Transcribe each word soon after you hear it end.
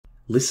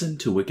Listen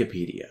to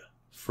Wikipedia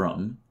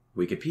from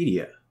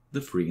Wikipedia, the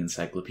free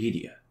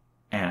encyclopedia,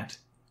 at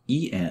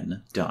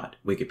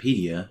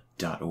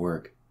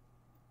en.wikipedia.org.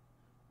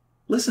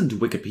 Listen to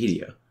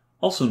Wikipedia,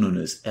 also known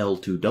as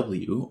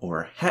L2W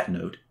or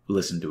Hatnote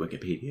Listen to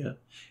Wikipedia,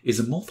 is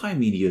a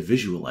multimedia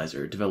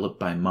visualizer developed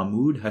by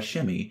Mahmoud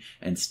Hashemi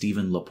and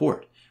Stephen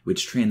Laporte,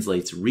 which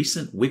translates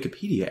recent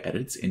Wikipedia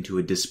edits into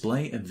a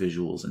display of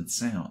visuals and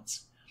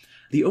sounds.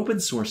 The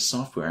open-source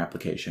software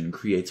application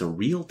creates a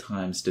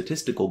real-time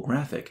statistical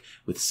graphic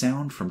with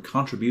sound from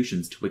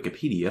contributions to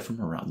Wikipedia from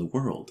around the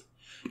world.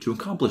 To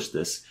accomplish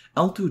this,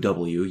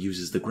 L2W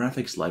uses the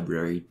graphics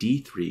library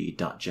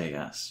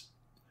d3.js.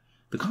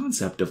 The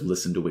concept of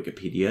Listen to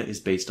Wikipedia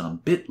is based on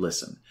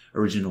BitListen,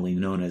 originally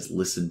known as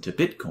Listen to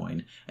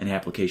Bitcoin, an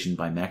application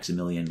by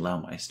Maximilian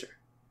Laumeister.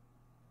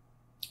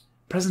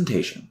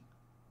 Presentation.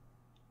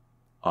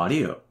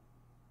 Audio.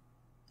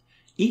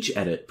 Each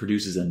edit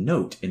produces a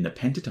note in the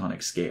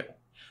pentatonic scale.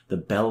 The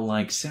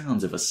bell-like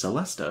sounds of a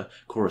celesta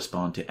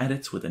correspond to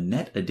edits with a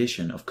net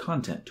addition of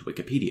content to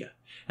Wikipedia,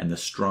 and the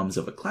strums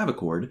of a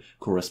clavichord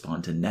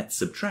correspond to net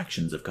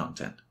subtractions of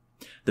content.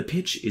 The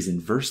pitch is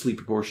inversely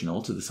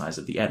proportional to the size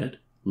of the edit.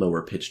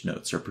 Lower pitched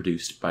notes are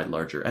produced by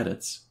larger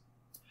edits.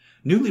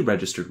 Newly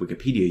registered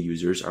Wikipedia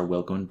users are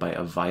welcomed by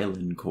a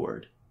violin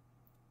chord.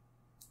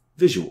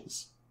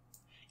 Visuals.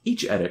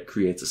 Each edit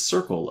creates a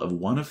circle of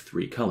one of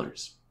three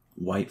colors: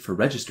 white for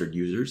registered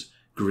users,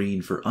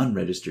 green for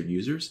unregistered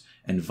users,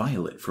 and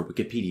violet for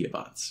Wikipedia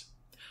bots.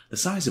 The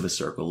size of a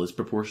circle is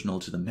proportional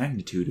to the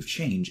magnitude of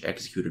change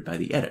executed by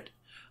the edit.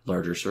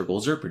 Larger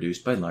circles are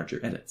produced by larger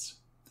edits.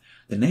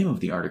 The name of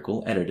the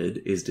article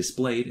edited is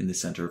displayed in the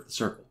center of the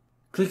circle.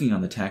 Clicking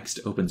on the text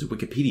opens a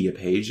Wikipedia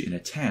page in a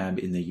tab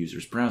in the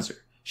user's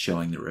browser,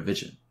 showing the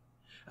revision.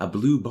 A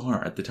blue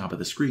bar at the top of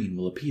the screen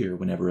will appear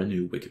whenever a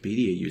new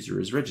Wikipedia user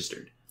is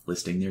registered,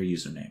 listing their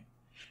username.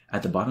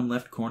 At the bottom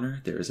left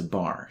corner, there is a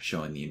bar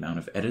showing the amount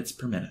of edits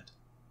per minute.